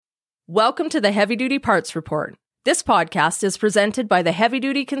Welcome to the Heavy Duty Parts Report. This podcast is presented by the Heavy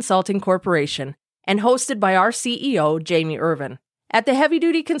Duty Consulting Corporation and hosted by our CEO, Jamie Irvin. At the Heavy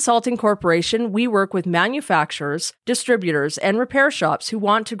Duty Consulting Corporation, we work with manufacturers, distributors, and repair shops who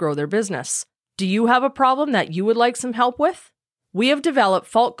want to grow their business. Do you have a problem that you would like some help with? We have developed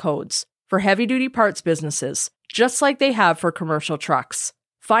fault codes for heavy-duty parts businesses, just like they have for commercial trucks.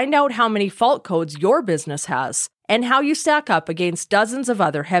 Find out how many fault codes your business has and how you stack up against dozens of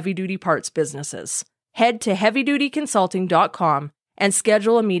other heavy-duty parts businesses. Head to heavydutyconsulting.com and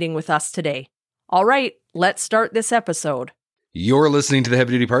schedule a meeting with us today. All right, let's start this episode. You're listening to the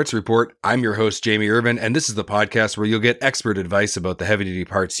Heavy Duty Parts Report. I'm your host, Jamie Irvin, and this is the podcast where you'll get expert advice about the heavy-duty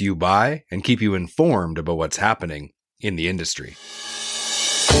parts you buy and keep you informed about what's happening in the industry.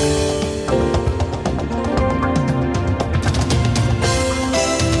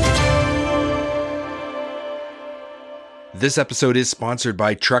 This episode is sponsored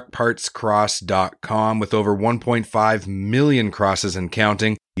by TruckPartsCross.com. With over 1.5 million crosses and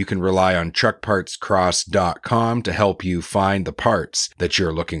counting, you can rely on TruckPartsCross.com to help you find the parts that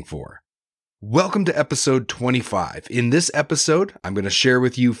you're looking for. Welcome to episode 25. In this episode, I'm going to share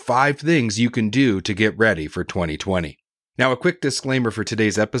with you 5 things you can do to get ready for 2020. Now, a quick disclaimer for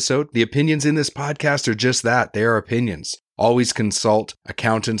today's episode. The opinions in this podcast are just that. They are opinions. Always consult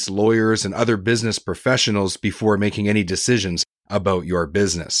accountants, lawyers, and other business professionals before making any decisions about your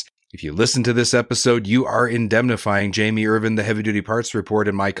business. If you listen to this episode, you are indemnifying Jamie Irvin, the Heavy Duty Parts Report,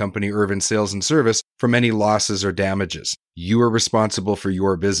 and my company, Irvin Sales and Service, from any losses or damages. You are responsible for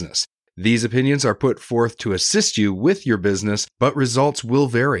your business. These opinions are put forth to assist you with your business, but results will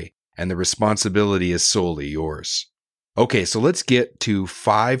vary, and the responsibility is solely yours. Okay, so let's get to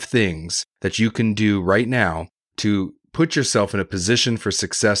 5 things that you can do right now to put yourself in a position for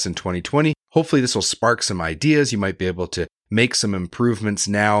success in 2020. Hopefully this will spark some ideas. You might be able to make some improvements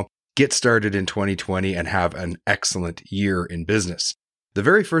now, get started in 2020, and have an excellent year in business. The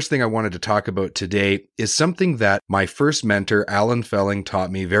very first thing I wanted to talk about today is something that my first mentor, Alan Felling,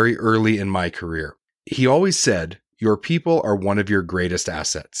 taught me very early in my career. He always said, "Your people are one of your greatest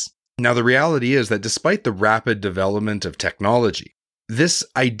assets." Now, the reality is that despite the rapid development of technology, this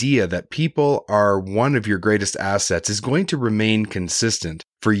idea that people are one of your greatest assets is going to remain consistent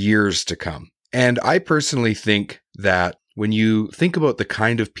for years to come. And I personally think that when you think about the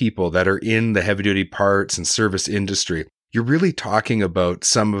kind of people that are in the heavy-duty parts and service industry, you're really talking about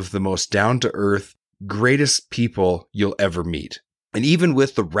some of the most down-to-earth, greatest people you'll ever meet. And even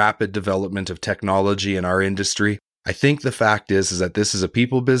with the rapid development of technology in our industry, I think the fact is that this is a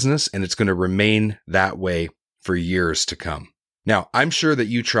people business and it's going to remain that way for years to come. Now, I'm sure that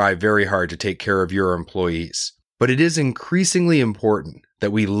you try very hard to take care of your employees, but it is increasingly important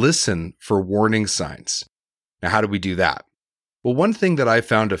that we listen for warning signs. Now, how do we do that? Well, one thing that I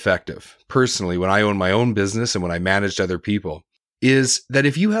found effective, personally, when I owned my own business and when I managed other people, is that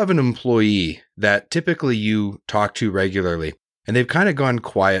if you have an employee that typically you talk to regularly and they've kind of gone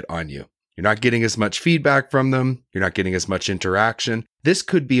quiet on you, you're not getting as much feedback from them, you're not getting as much interaction, this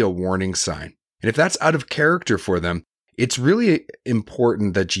could be a warning sign. And if that's out of character for them, it's really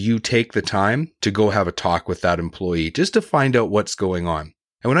important that you take the time to go have a talk with that employee just to find out what's going on.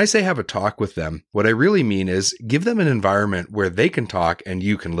 And when I say have a talk with them, what I really mean is give them an environment where they can talk and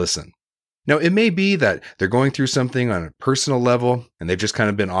you can listen. Now, it may be that they're going through something on a personal level and they've just kind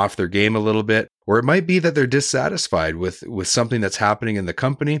of been off their game a little bit, or it might be that they're dissatisfied with something that's happening in the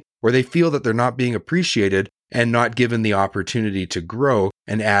company, or they feel that they're not being appreciated and not given the opportunity to grow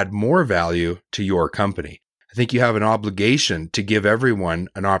and add more value to your company. I think you have an obligation to give everyone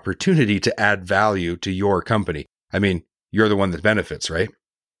an opportunity to add value to your company. I mean, you're the one that benefits, right?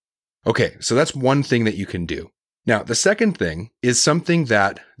 Okay, so that's one thing that you can do. Now, the second thing is something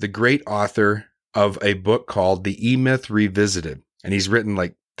that the great author of a book called The E-Myth Revisited, and he's written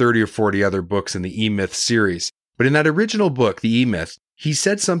like 30 or 40 other books in the E-Myth series. But in that original book, The E-Myth, he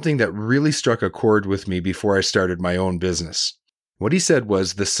said something that really struck a chord with me before I started my own business. What he said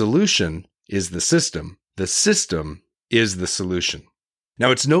was, the solution is the system. The system is the solution.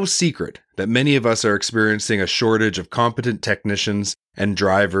 Now, it's no secret that many of us are experiencing a shortage of competent technicians and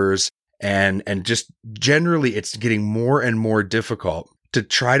drivers, and just generally it's getting more and more difficult to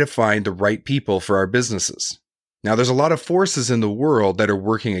try to find the right people for our businesses. Now, there's a lot of forces in the world that are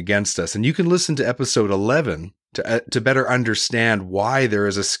working against us, and you can listen to episode 11 to better understand why there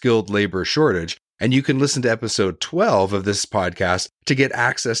is a skilled labor shortage. And you can listen to episode 12 of this podcast to get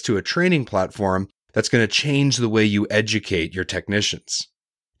access to a training platform that's going to change the way you educate your technicians.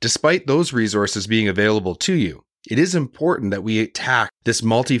 Despite those resources being available to you, it is important that we attack this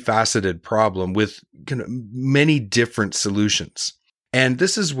multifaceted problem with many different solutions. And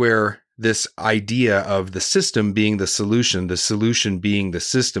this is where this idea of the system being the solution being the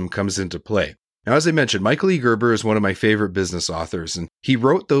system comes into play. Now, as I mentioned, Michael E. Gerber is one of my favorite business authors, and he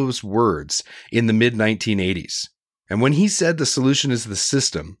wrote those words in the mid-1980s. And when he said the solution is the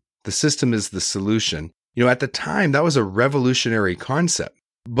system is the solution, at the time, that was a revolutionary concept.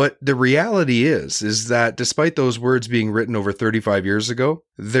 But the reality is that despite those words being written over 35 years ago,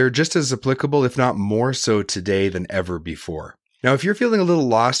 they're just as applicable, if not more so today than ever before. Now, if you're feeling a little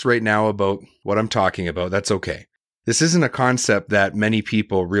lost right now about what I'm talking about, that's okay. This isn't a concept that many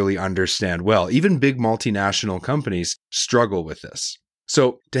people really understand well. Even big multinational companies struggle with this.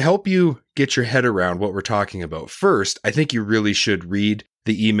 So to help you get your head around what we're talking about, first, I think you really should read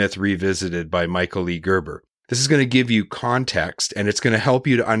The E-Myth Revisited by Michael E. Gerber. This is going to give you context, and it's going to help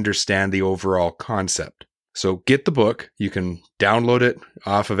you to understand the overall concept. So get the book. You can download it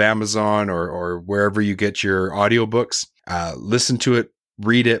off of Amazon or wherever you get your audiobooks. Listen to it,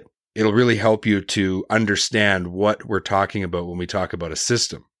 read it. It'll really help you to understand what we're talking about when we talk about a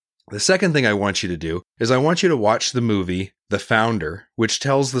system. The second thing I want you to do is I want you to watch the movie The Founder, which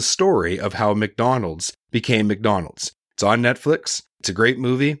tells the story of how McDonald's became McDonald's. It's on Netflix. It's a great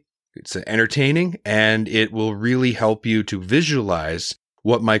movie. It's entertaining, and it will really help you to visualize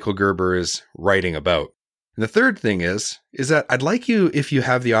what Michael Gerber is writing about. And the third thing is that I'd like you, if you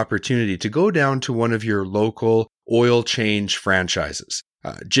have the opportunity, to go down to one of your local oil change franchises.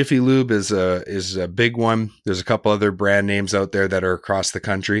 Jiffy Lube is a big one. There's a couple other brand names out there that are across the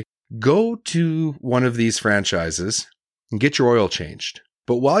country. Go to one of these franchises and get your oil changed.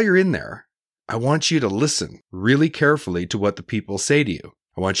 But while you're in there, I want you to listen really carefully to what the people say to you.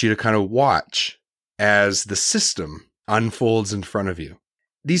 I want you to kind of watch as the system unfolds in front of you.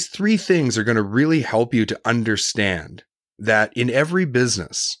 These three things are going to really help you to understand that in every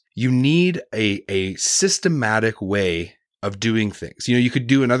business, you need a systematic way of doing things. You could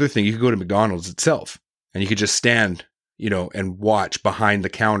do another thing. You could go to McDonald's itself and you could just stand, and watch behind the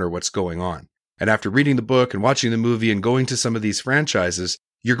counter what's going on. And after reading the book and watching the movie and going to some of these franchises,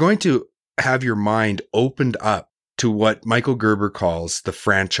 you're going to have your mind opened up to what Michael Gerber calls the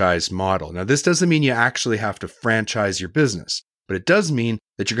franchise model. Now, this doesn't mean you actually have to franchise your business, but it does mean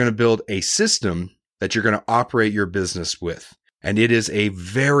that you're going to build a system that you're going to operate your business with. And it is a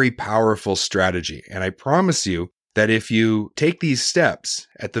very powerful strategy. And I promise you that if you take these steps,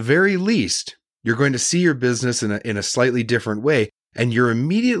 at the very least, you're going to see your business in a slightly different way, and you're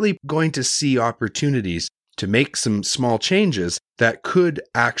immediately going to see opportunities to make some small changes that could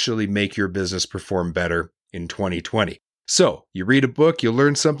actually make your business perform better in 2020. So you read a book, you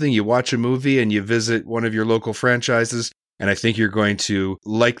learn something, you watch a movie, and you visit one of your local franchises, and I think you're going to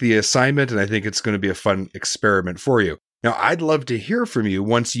like the assignment, and I think it's going to be a fun experiment for you. Now, I'd love to hear from you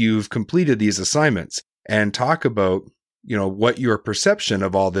once you've completed these assignments and talk about, what your perception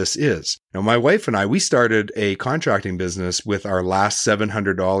of all this is. Now, my wife and I, we started a contracting business with our last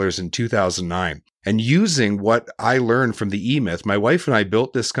 $700 in 2009. And using what I learned from the E-Myth, my wife and I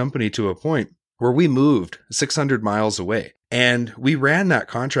built this company to a point where we moved 600 miles away. And we ran that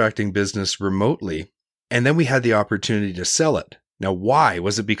contracting business remotely. And then we had the opportunity to sell it. Now, why?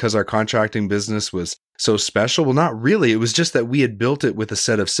 Was it because our contracting business was so special? Well, not really. It was just that we had built it with a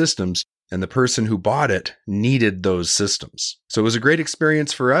set of systems, and the person who bought it needed those systems. So it was a great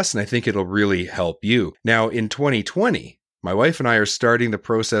experience for us, and I think it'll really help you. Now, in 2020, my wife and I are starting the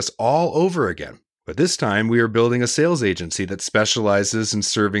process all over again. But this time, we are building a sales agency that specializes in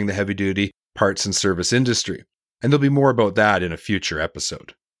serving the heavy-duty parts and service industry. And there'll be more about that in a future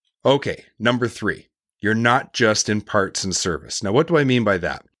episode. Okay, number 3. You're not just in parts and service. Now, what do I mean by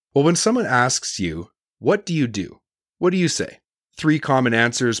that? Well, when someone asks you, what do you do? What do you say? 3 common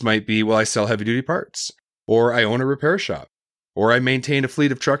answers might be, well, I sell heavy-duty parts, or I own a repair shop, or I maintain a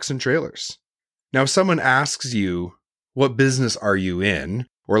fleet of trucks and trailers. Now, if someone asks you, what business are you in,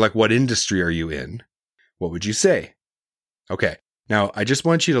 or like what industry are you in, what would you say? Okay, now I just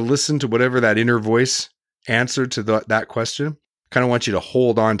want you to listen to whatever that inner voice answered to that question. Kind of want you to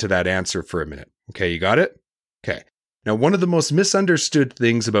hold on to that answer for a minute. Okay, you got it? Okay. Now, one of the most misunderstood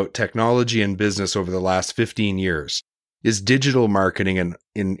things about technology and business over the last 15 years is digital marketing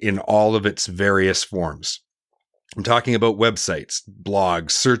in all of its various forms. I'm talking about websites,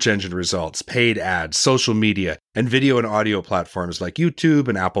 blogs, search engine results, paid ads, social media, and video and audio platforms like YouTube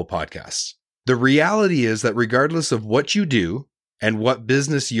and Apple Podcasts. The reality is that regardless of what you do and what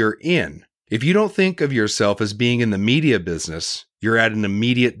business you're in, if you don't think of yourself as being in the media business, you're at an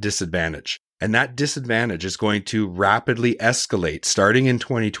immediate disadvantage. And that disadvantage is going to rapidly escalate starting in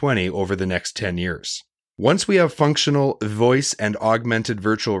 2020 over the next 10 years. Once we have functional voice and augmented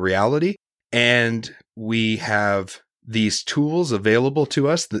virtual reality, and we have these tools available to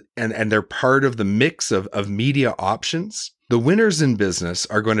us, and they're part of the mix of media options, the winners in business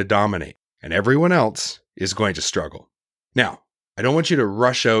are going to dominate and everyone else is going to struggle. Now, I don't want you to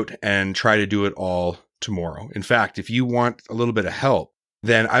rush out and try to do it all tomorrow. In fact, if you want a little bit of help,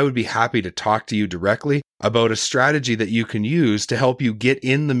 then I would be happy to talk to you directly about a strategy that you can use to help you get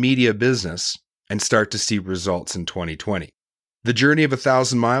in the media business and start to see results in 2020. The journey of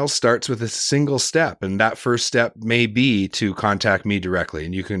 1,000 miles starts with a single step, and that first step may be to contact me directly.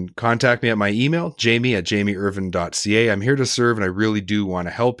 And you can contact me at my email, jamie@jamieirvin.ca. I'm here to serve, and I really do want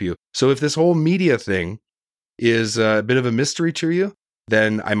to help you. So if this whole media thing is a bit of a mystery to you,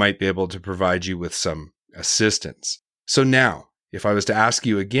 then I might be able to provide you with some assistance. So now, if I was to ask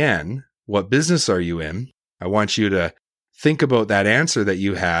you again, what business are you in? I want you to think about that answer that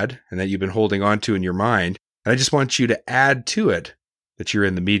you had and that you've been holding on to in your mind. And I just want you to add to it that you're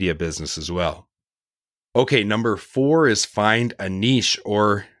in the media business as well. Okay, number 4 is find a niche,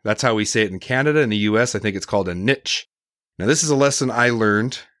 or that's how we say it in Canada. In the US, I think it's called a niche. Now, this is a lesson I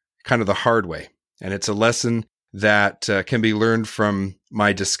learned kind of the hard way. And it's a lesson that can be learned from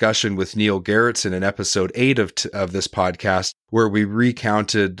my discussion with Neil Gerritsen in episode 8 of this podcast, where we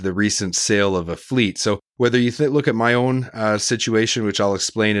recounted the recent sale of a fleet. So whether you look at my own situation, which I'll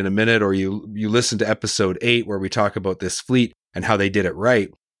explain in a minute, or you listen to episode 8, where we talk about this fleet and how they did it right,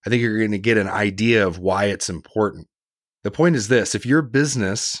 I think you're going to get an idea of why it's important. The point is this: if your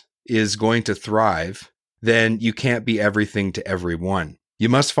business is going to thrive, then you can't be everything to everyone. You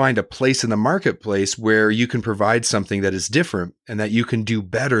must find a place in the marketplace where you can provide something that is different and that you can do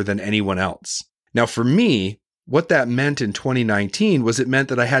better than anyone else. Now, for me, what that meant in 2019 was it meant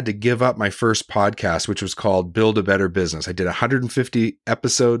that I had to give up my first podcast, which was called Build a Better Business. I did 150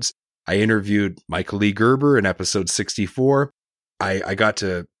 episodes. I interviewed Michael Lee Gerber in episode 64. I got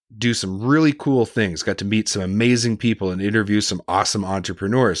to do some really cool things, got to meet some amazing people and interview some awesome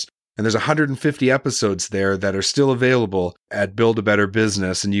entrepreneurs. And there's 150 episodes there that are still available at Build a Better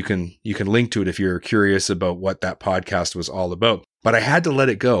Business, and you can link to it if you're curious about what that podcast was all about. But I had to let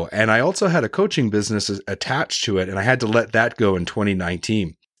it go. And I also had a coaching business attached to it, and I had to let that go in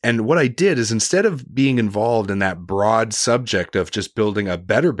 2019. And what I did is, instead of being involved in that broad subject of just building a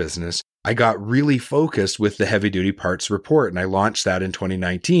better business, I got really focused with the Heavy Duty Parts Report, and I launched that in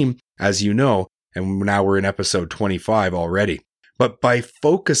 2019, as you know, and now we're in episode 25 already. But by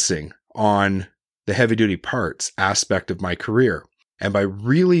focusing on the heavy duty parts aspect of my career, and by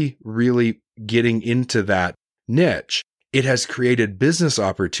really, really getting into that niche, it has created business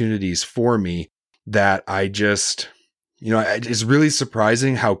opportunities for me that I just, it's really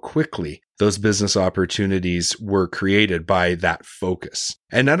surprising how quickly those business opportunities were created by that focus.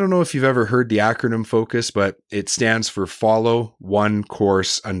 And I don't know if you've ever heard the acronym FOCUS, but it stands for Follow One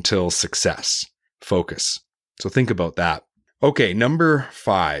Course Until Success. Focus. So think about that. Okay, number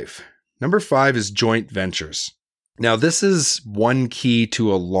 5. Number 5 is joint ventures. Now, this is one key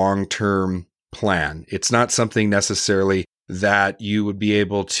to a long-term plan. It's not something necessarily that you would be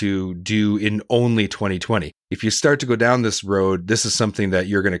able to do in only 2020. If you start to go down this road, this is something that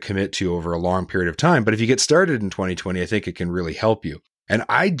you're going to commit to over a long period of time. But if you get started in 2020, I think it can really help you. And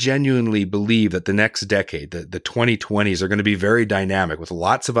I genuinely believe that the next decade, the 2020s, are going to be very dynamic with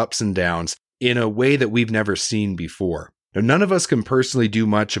lots of ups and downs in a way that we've never seen before. Now, none of us can personally do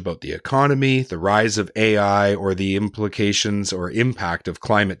much about the economy, the rise of AI, or the implications or impact of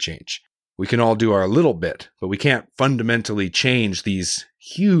climate change. We can all do our little bit, but we can't fundamentally change these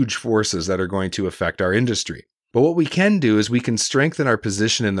huge forces that are going to affect our industry. But what we can do is we can strengthen our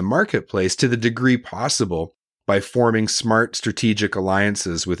position in the marketplace to the degree possible by forming smart strategic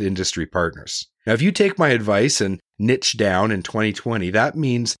alliances with industry partners. Now, if you take my advice and niche down in 2020, that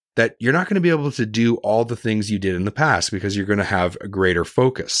means that you're not going to be able to do all the things you did in the past because you're going to have a greater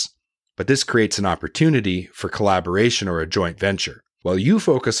focus. But this creates an opportunity for collaboration or a joint venture. While you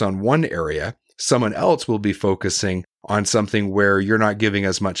focus on one area, someone else will be focusing on something where you're not giving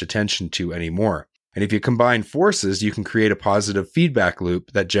as much attention to anymore. And if you combine forces, you can create a positive feedback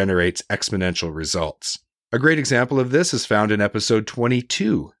loop that generates exponential results. A great example of this is found in episode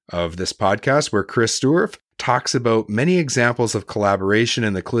 22 of this podcast, where Chris Stewart talks about many examples of collaboration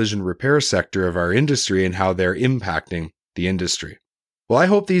in the collision repair sector of our industry and how they're impacting the industry. Well, I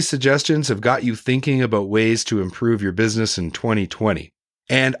hope these suggestions have got you thinking about ways to improve your business in 2020.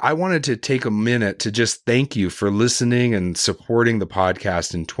 And I wanted to take a minute to just thank you for listening and supporting the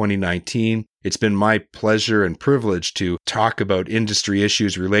podcast in 2019. It's been my pleasure and privilege to talk about industry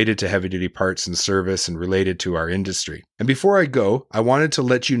issues related to heavy-duty parts and service and related to our industry. And before I go, I wanted to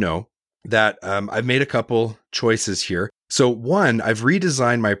let you know that I've made a couple choices here. So one, I've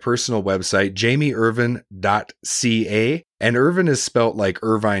redesigned my personal website, jamieirvine.ca, and Irvine is spelt like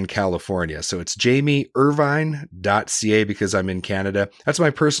Irvine, California. So it's jamieirvine.ca because I'm in Canada. That's my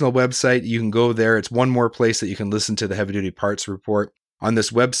personal website. You can go there. It's one more place that you can listen to the Heavy Duty Parts Report. On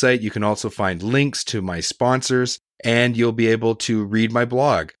this website, you can also find links to my sponsors, and you'll be able to read my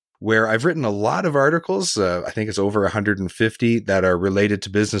blog, where I've written a lot of articles. I think it's over 150 that are related to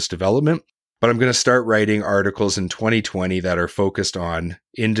business development. But I'm going to start writing articles in 2020 that are focused on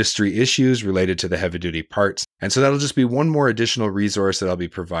industry issues related to the heavy duty parts. And so that'll just be one more additional resource that I'll be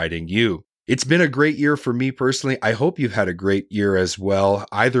providing you. It's been a great year for me personally. I hope you've had a great year as well.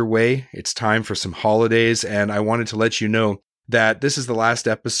 Either way, it's time for some holidays. And I wanted to let you know that this is the last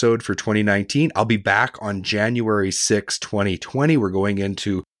episode for 2019. I'll be back on January 6, 2020. We're going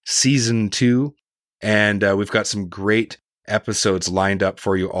into season 2, and we've got some great episodes lined up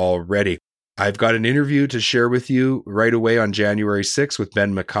for you already. I've got an interview to share with you right away on January 6th with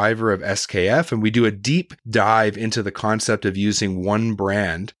Ben McIver of SKF, and we do a deep dive into the concept of using one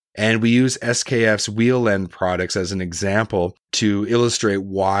brand, and we use SKF's wheel end products as an example to illustrate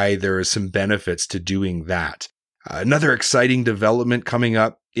why there are some benefits to doing that. Another exciting development coming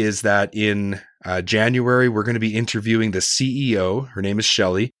up is that in January, we're going to be interviewing the CEO, her name is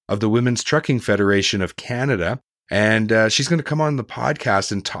Shelley, of the Women's Trucking Federation of Canada. And she's going to come on the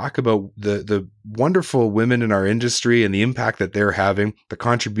podcast and talk about the wonderful women in our industry and the impact that they're having, the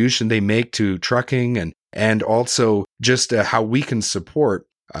contribution they make to trucking, and also just how we can support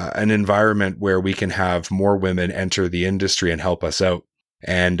an environment where we can have more women enter the industry and help us out.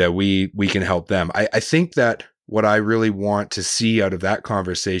 And we can help them. I think that what I really want to see out of that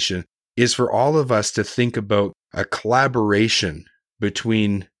conversation is for all of us to think about a collaboration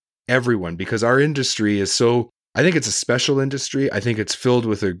between everyone, because our industry is so, I think it's a special industry. I think it's filled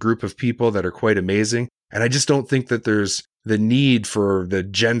with a group of people that are quite amazing. And I just don't think that there's the need for the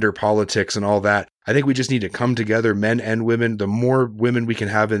gender politics and all that. I think we just need to come together, men and women. The more women we can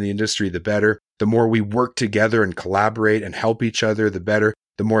have in the industry, the better. The more we work together and collaborate and help each other, the better.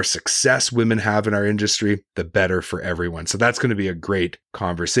 The more success women have in our industry, the better for everyone. So that's going to be a great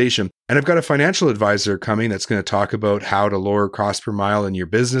conversation. And I've got a financial advisor coming that's going to talk about how to lower cost per mile in your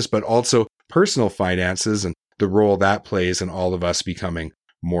business, but also personal finances and the role that plays in all of us becoming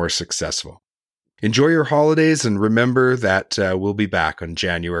more successful. Enjoy your holidays, and remember that we'll be back on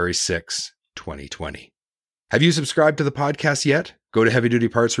January 6, 2020. Have you subscribed to the podcast yet? Go to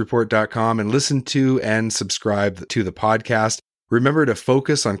heavydutypartsreport.com and listen to and subscribe to the podcast. Remember to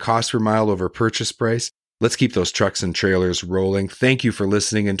focus on cost per mile over purchase price. Let's keep those trucks and trailers rolling. Thank you for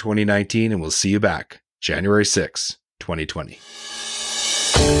listening in 2019, and we'll see you back January 6, 2020.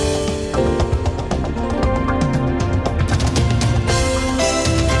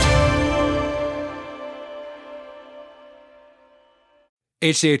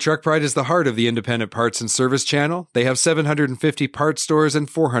 HDA Truck Pride is the heart of the independent parts and service channel. They have 750 parts stores and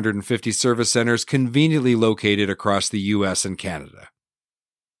 450 service centers conveniently located across the U.S. and Canada.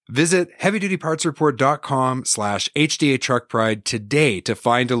 Visit heavydutypartsreport.com/HDA Truck Pride today to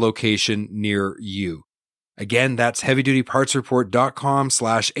find a location near you. Again, that's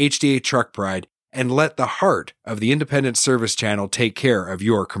heavydutypartsreport.com/HDA Truck Pride, and let the heart of the independent service channel take care of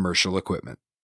your commercial equipment.